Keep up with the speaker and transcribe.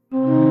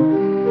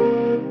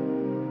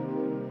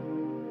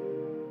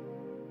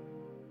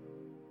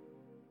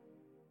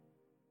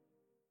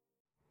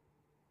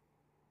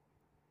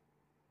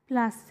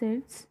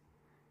Plastids.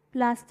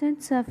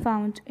 Plastids are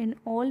found in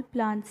all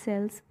plant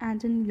cells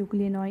and in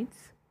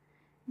euglenoids.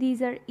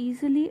 These are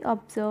easily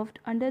observed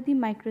under the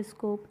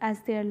microscope as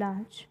they are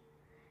large.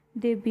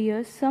 They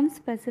bear some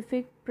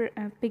specific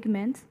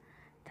pigments,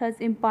 thus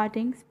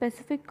imparting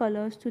specific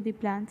colors to the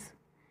plants.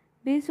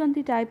 Based on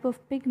the type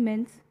of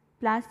pigments,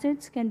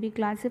 plastids can be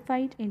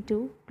classified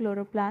into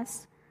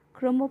chloroplasts,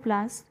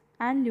 chromoplasts,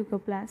 and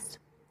leucoplasts.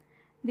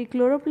 The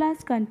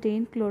chloroplasts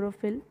contain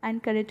chlorophyll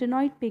and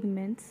carotenoid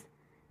pigments,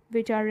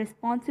 which are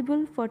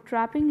responsible for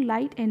trapping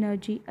light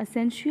energy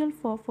essential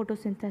for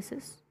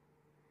photosynthesis.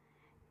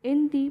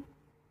 In the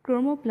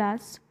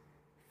chromoplasts,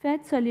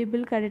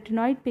 fat-soluble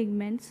carotenoid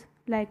pigments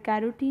like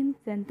carotene,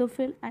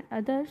 xanthophyll, and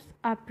others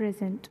are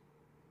present.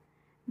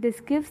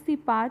 This gives the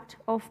part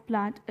of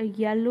plant a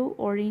yellow,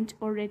 orange,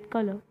 or red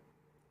color.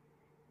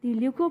 The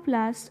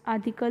leucoplasts are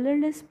the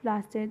colorless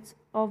plastids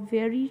of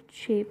varied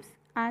shapes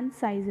and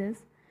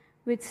sizes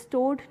with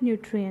stored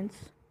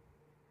nutrients.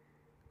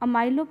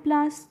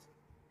 Amyloplasts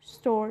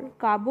store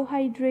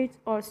carbohydrates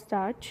or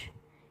starch,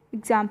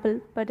 example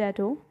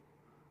potato.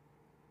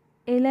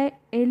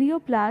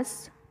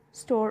 Elaioplasts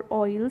store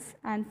oils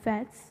and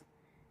fats,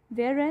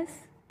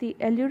 whereas the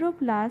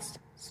eleuroplasts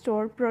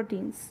store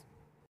proteins.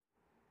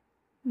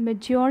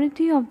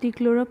 Majority of the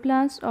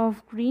chloroplasts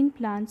of green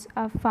plants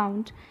are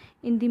found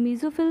in the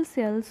mesophyll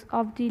cells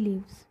of the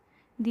leaves.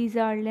 These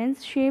are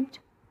lens-shaped,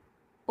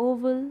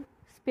 oval,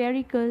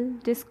 spherical,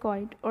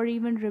 discoid, or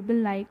even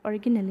ribbon-like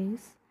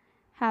organelles,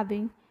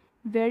 having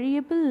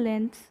variable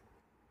lengths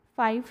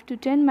 5 to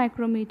 10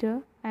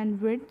 micrometer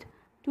and width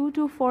 2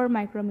 to 4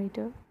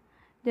 micrometer.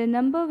 The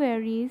number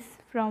varies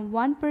from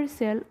 1 per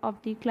cell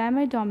of the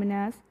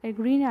Chlamydomonas, a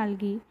green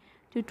algae,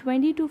 to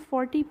 20 to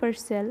 40 per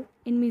cell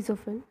in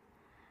mesophyll.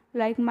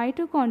 Like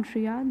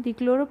mitochondria, the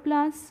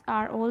chloroplasts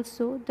are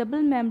also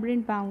double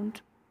membrane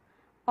bound.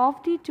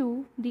 Of the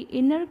two, the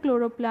inner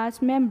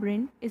chloroplast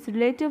membrane is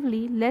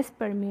relatively less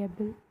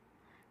permeable.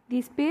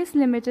 The space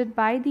limited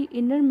by the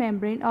inner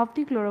membrane of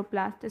the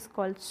chloroplast is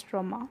called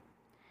stroma.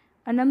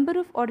 A number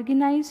of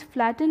organized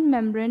flattened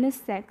membranous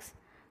sacs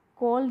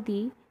called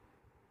the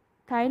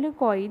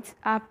thylakoids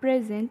are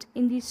present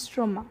in the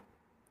stroma.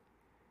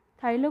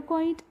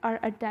 Thylakoids are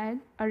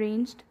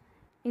arranged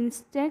in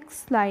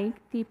stacks like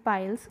the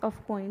piles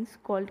of coins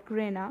called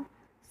grana,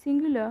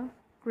 singular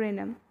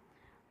granum,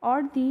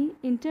 or the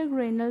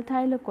intergranal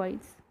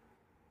thylakoids.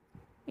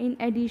 In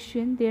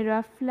addition, there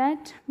are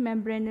flat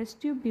membranous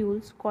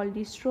tubules called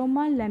the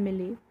stroma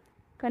lamellae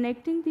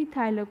connecting the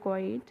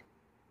thylakoid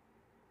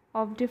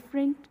of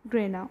different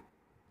grana.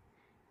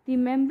 The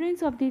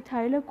membranes of the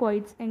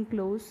thylakoids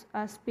enclose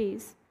a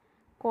space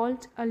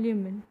called a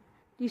lumen.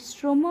 The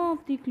stroma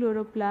of the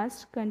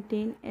chloroplast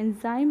contain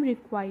enzyme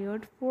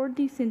required for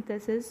the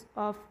synthesis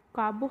of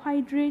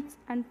carbohydrates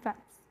and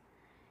fats.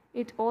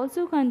 It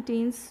also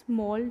contains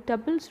small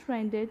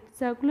double-stranded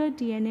circular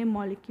DNA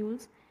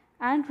molecules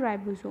and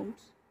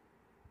ribosomes.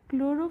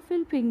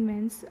 Chlorophyll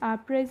pigments are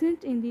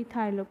present in the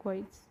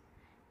thylakoids.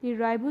 The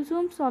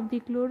ribosomes of the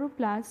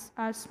chloroplasts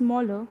are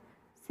smaller,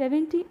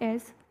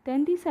 70S,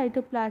 than the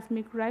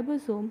cytoplasmic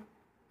ribosome,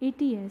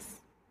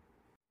 80S.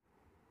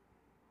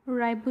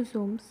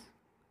 Ribosomes.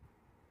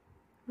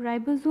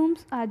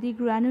 Ribosomes are the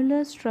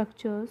granular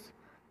structures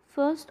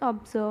first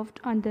observed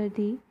under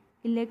the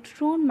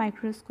electron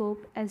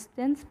microscope as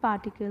dense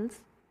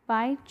particles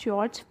by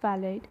George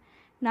Valade,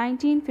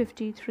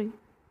 1953.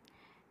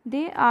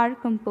 They are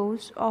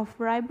composed of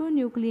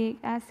ribonucleic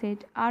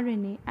acid,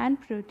 RNA, and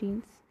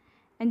proteins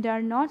and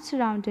are not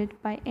surrounded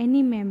by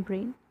any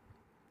membrane.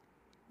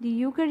 The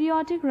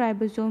eukaryotic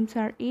ribosomes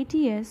are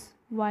 80S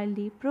while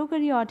the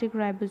prokaryotic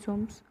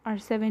ribosomes are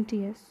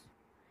 70S.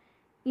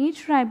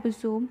 Each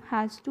ribosome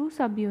has two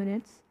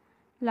subunits,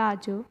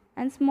 larger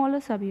and smaller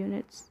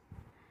subunits.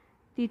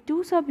 The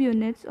two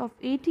subunits of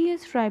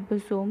 80S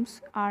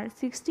ribosomes are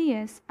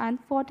 60S and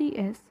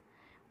 40S,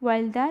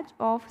 while that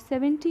of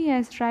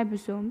 70S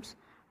ribosomes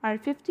are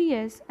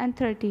 50S and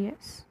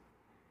 30S.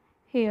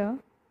 Here,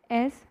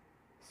 S.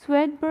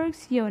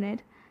 Swedberg's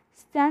unit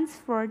stands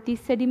for the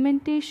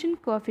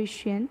sedimentation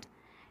coefficient.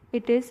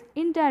 It is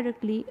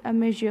indirectly a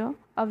measure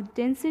of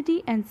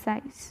density and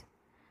size.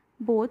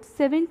 Both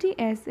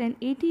 70S and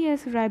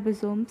 80S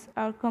ribosomes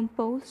are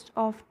composed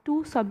of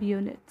two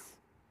subunits.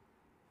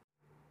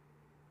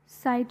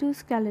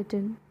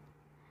 Cytoskeleton.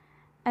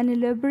 An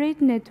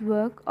elaborate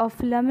network of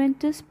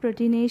filamentous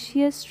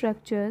proteinaceous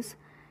structures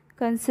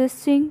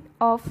consisting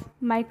of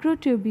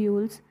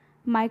microtubules,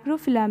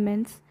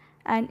 microfilaments,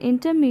 and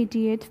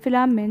intermediate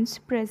filaments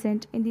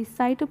present in the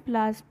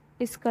cytoplasm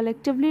is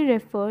collectively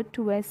referred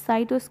to as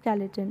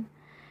cytoskeleton.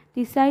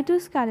 The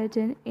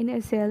cytoskeleton in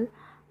a cell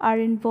are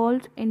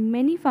involved in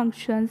many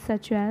functions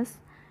such as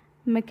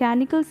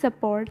mechanical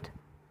support,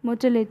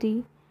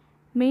 motility,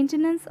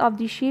 maintenance of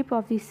the shape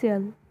of the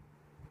cell.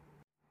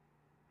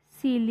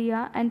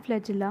 Cilia and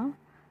flagella.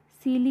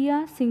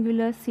 Cilia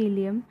singular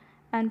cilium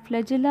and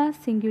flagella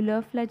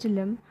singular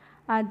flagellum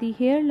are the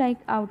hair-like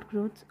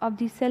outgrowths of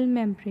the cell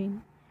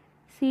membrane.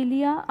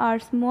 Cilia are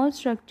small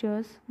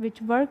structures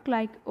which work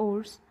like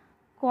oars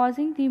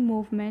causing the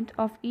movement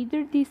of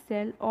either the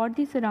cell or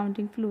the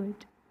surrounding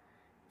fluid.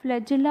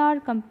 Flagella are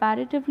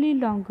comparatively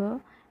longer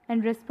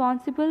and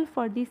responsible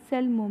for the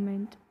cell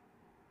movement.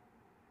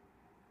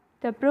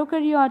 The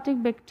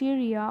prokaryotic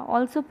bacteria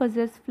also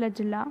possess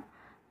flagella,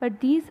 but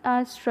these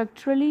are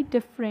structurally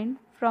different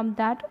from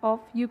that of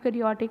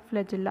eukaryotic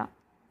flagella.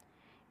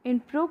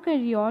 In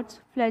prokaryotes,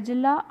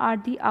 flagella are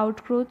the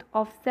outgrowth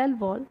of cell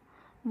wall,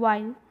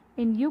 while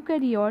in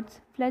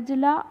eukaryotes,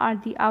 flagella are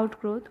the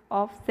outgrowth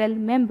of cell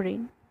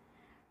membrane.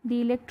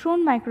 The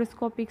electron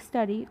microscopic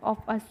study of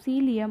a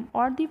cilium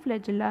or the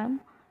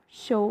flagellum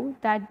show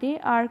that they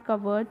are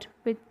covered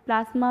with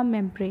plasma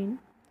membrane.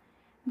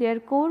 Their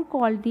core,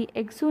 called the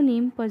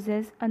exosome,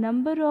 possess a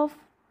number of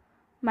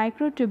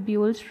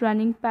microtubules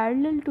running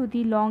parallel to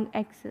the long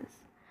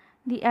axis.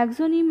 The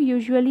exosome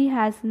usually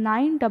has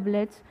 9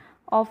 doublets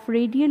of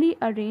radially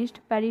arranged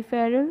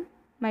peripheral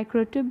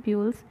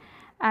microtubules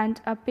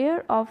and a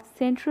pair of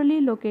centrally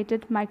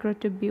located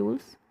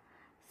microtubules.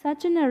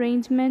 Such an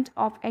arrangement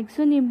of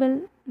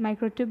exosomal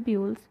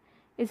microtubules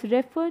is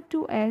referred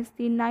to as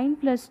the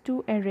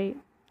 9+2 array.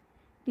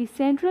 The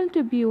central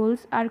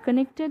tubules are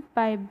connected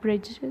by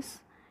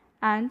bridges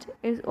and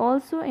is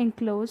also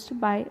enclosed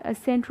by a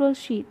central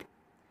sheath,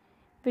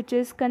 which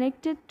is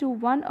connected to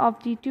one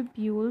of the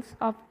tubules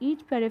of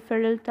each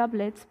peripheral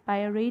doublets by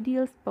a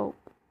radial spoke.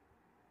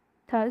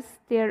 Thus,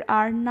 there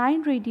are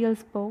 9 radial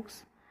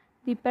spokes.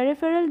 The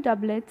peripheral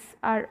doublets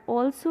are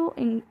also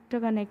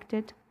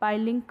interconnected by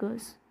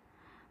linkers.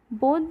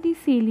 Both the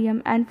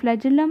cilium and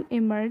flagellum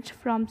emerge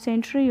from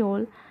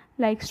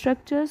centriole-like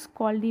structures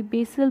called the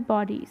basal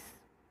bodies.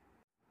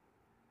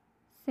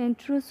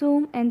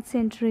 Centrosome and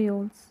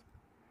centrioles.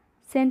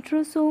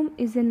 Centrosome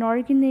is an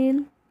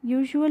organelle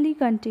usually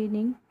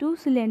containing 2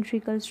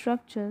 cylindrical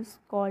structures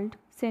called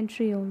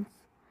centrioles.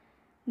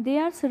 They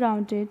are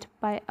surrounded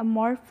by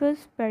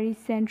amorphous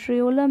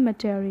pericentriolar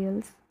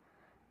materials.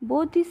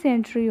 Both the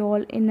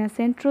centriole in a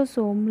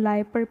centrosome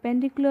lie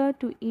perpendicular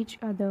to each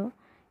other,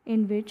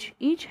 in which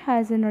each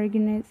has an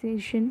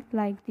organization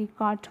like the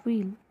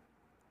cartwheel.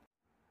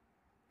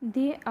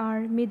 They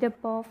are made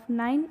up of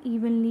 9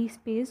 evenly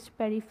spaced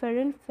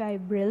peripheral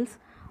fibrils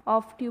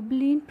of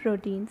tubulin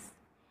proteins.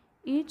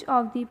 Each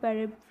of the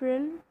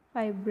peripheral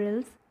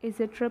fibrils is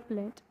a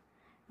triplet.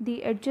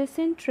 The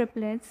adjacent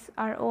triplets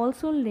are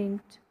also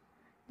linked.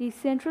 The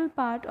central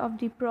part of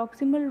the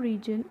proximal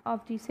region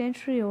of the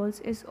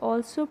centrioles is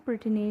also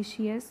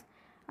proteinaceous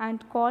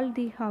and called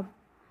the hub,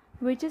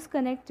 which is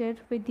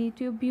connected with the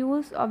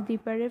tubules of the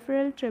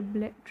peripheral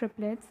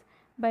triplets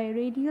by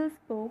radial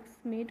spokes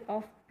made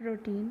of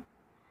protein.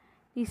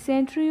 The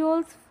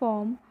centrioles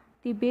form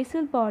the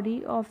basal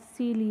body of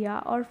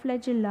cilia or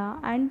flagella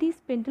and the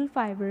spindle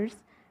fibers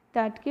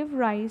that give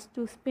rise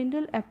to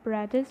spindle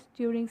apparatus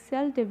during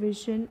cell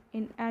division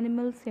in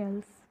animal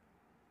cells.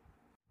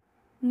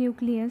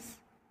 Nucleus.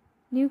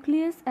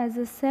 Nucleus as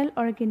a cell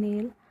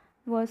organelle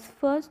was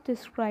first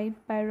described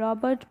by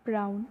Robert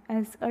Brown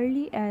as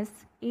early as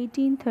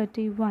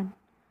 1831.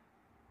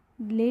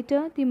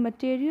 Later, the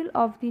material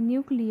of the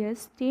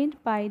nucleus stained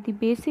by the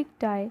basic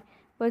dye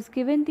was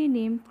given the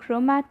name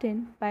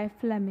chromatin by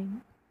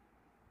Fleming.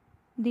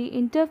 The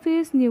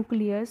interphase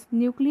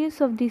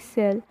nucleus of the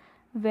cell,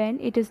 when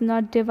it is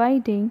not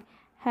dividing,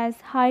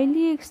 has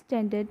highly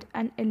extended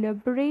and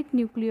elaborate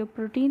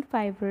nucleoprotein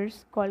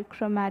fibers called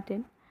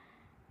chromatin,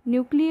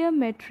 nuclear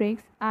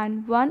matrix,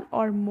 and one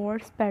or more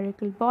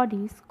spherical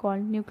bodies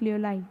called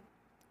nucleoli.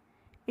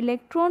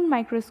 Electron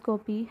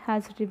microscopy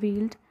has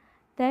revealed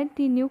that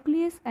the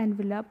nucleus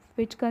envelope,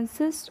 which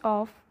consists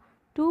of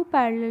 2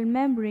 parallel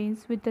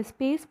membranes with a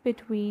space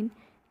between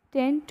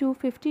 10 to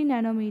 50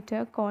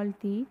 nanometer called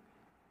the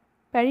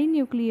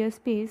perinuclear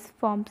space,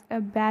 forms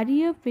a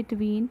barrier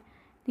between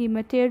the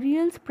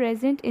materials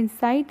present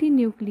inside the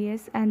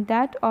nucleus and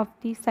that of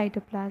the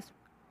cytoplasm.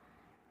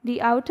 The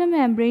outer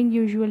membrane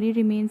usually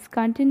remains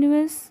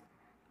continuous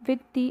with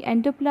the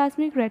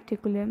endoplasmic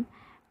reticulum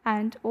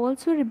and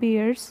also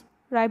bears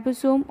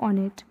ribosome on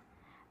it.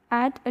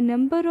 At a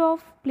number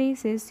of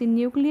places, the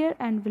nuclear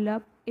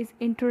envelope is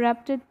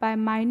interrupted by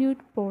minute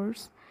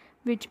pores,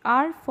 which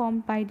are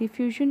formed by the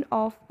fusion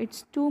of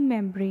its 2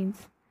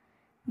 membranes.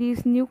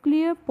 These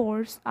nuclear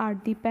pores are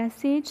the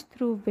passage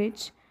through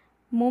which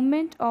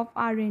movement of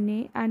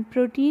RNA and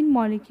protein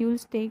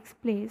molecules takes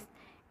place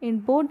in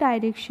both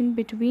directions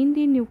between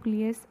the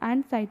nucleus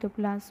and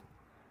cytoplasm.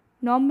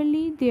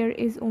 Normally, there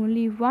is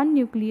only 1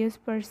 nucleus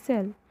per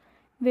cell.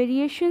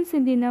 Variations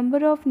in the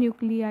number of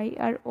nuclei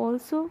are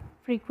also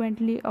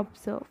frequently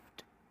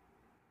observed.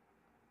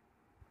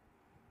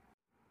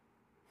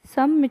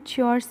 Some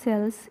mature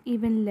cells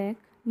even lack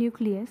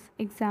nucleus,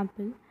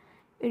 example,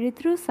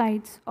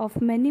 erythrocytes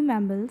of many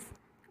mammals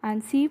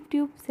and sieve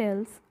tube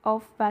cells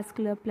of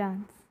vascular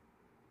plants.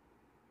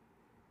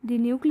 The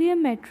nuclear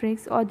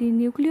matrix or the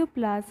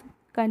nucleoplasm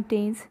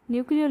contains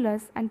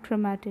nucleolus and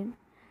chromatin.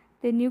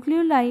 The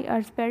nucleoli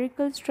are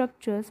spherical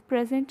structures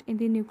present in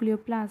the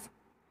nucleoplasm.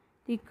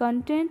 The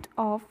content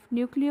of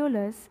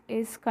nucleolus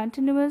is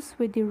continuous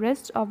with the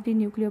rest of the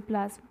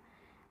nucleoplasm,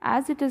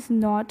 as it is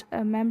not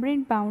a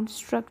membrane-bound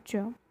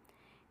structure.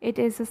 It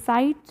is a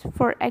site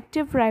for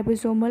active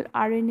ribosomal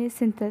RNA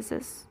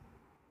synthesis.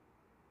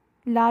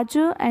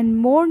 Larger and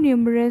more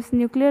numerous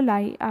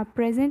nucleoli are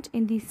present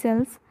in the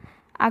cells,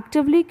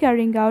 actively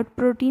carrying out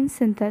protein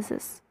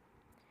synthesis.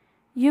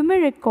 You may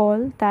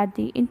recall that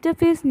the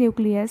interphase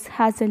nucleus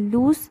has a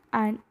loose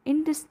and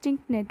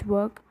indistinct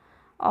network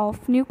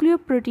of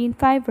nucleoprotein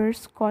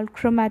fibers called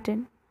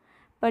chromatin,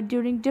 but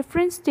during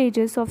different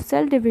stages of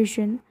cell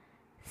division,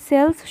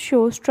 cells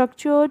show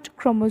structured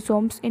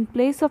chromosomes in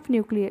place of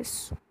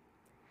nucleus.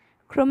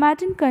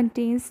 Chromatin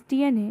contains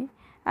DNA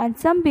and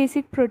some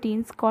basic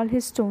proteins called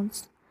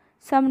histones,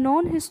 some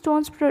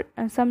non-histone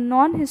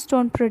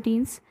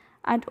proteins,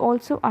 and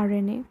also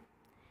RNA.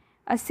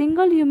 A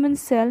single human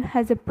cell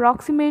has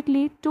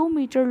approximately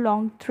 2-meter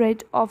long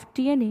thread of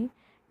DNA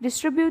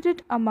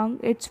distributed among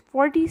its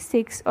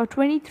 46 or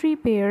 23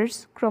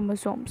 pairs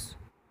chromosomes.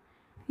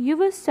 You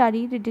will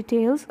study the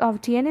details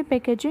of DNA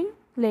packaging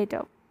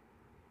later.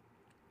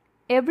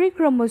 Every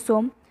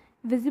chromosome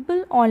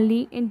visible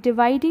only in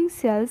dividing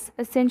cells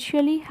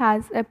essentially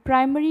has a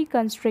primary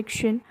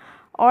constriction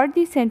or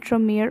the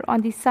centromere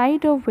on the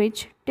side of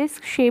which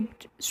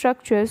disc-shaped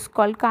structures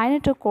called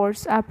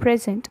kinetochores are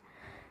present.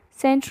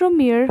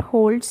 Centromere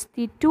holds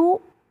the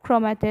two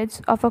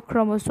chromatids of a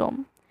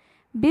chromosome.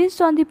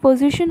 Based on the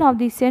position of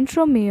the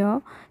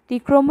centromere, the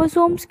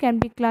chromosomes can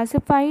be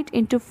classified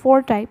into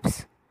 4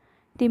 types.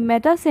 The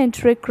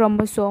metacentric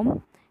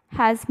chromosome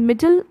has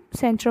middle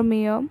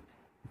centromere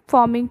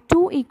forming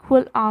 2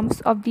 equal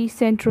arms of the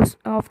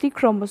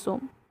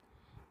chromosome.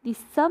 The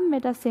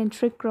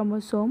submetacentric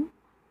chromosome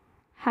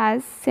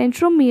has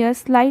centromere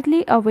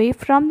slightly away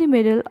from the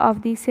middle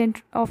of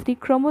the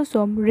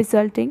chromosome,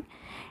 resulting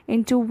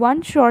into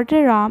 1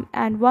 shorter arm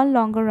and 1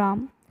 longer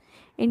arm.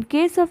 In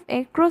case of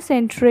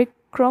acrocentric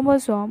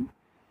chromosome,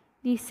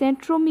 the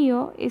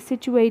centromere is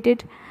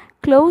situated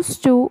close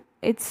to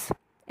its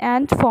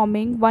end,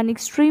 forming 1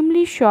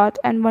 extremely short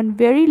and 1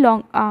 very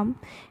long arm,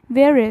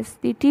 whereas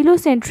the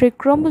telocentric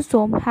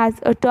chromosome has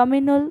a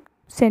terminal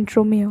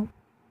centromere.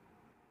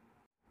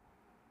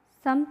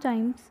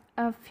 Sometimes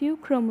a few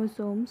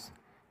chromosomes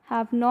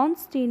have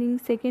non-staining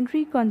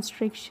secondary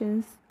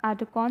constrictions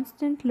at a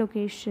constant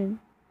location.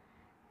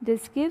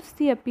 This gives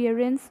the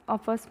appearance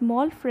of a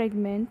small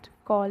fragment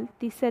called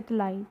the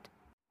satellite.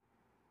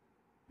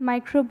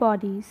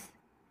 Microbodies.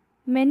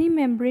 Many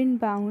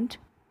membrane-bound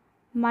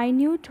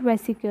minute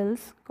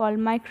vesicles called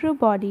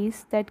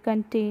microbodies that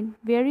contain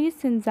various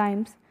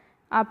enzymes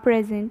are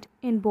present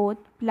in both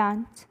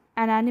plant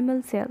and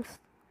animal cells.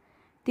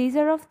 These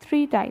are of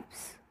 3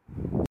 types: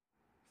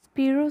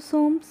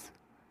 spirosomes,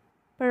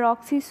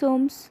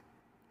 peroxisomes,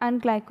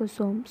 and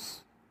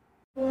glycosomes.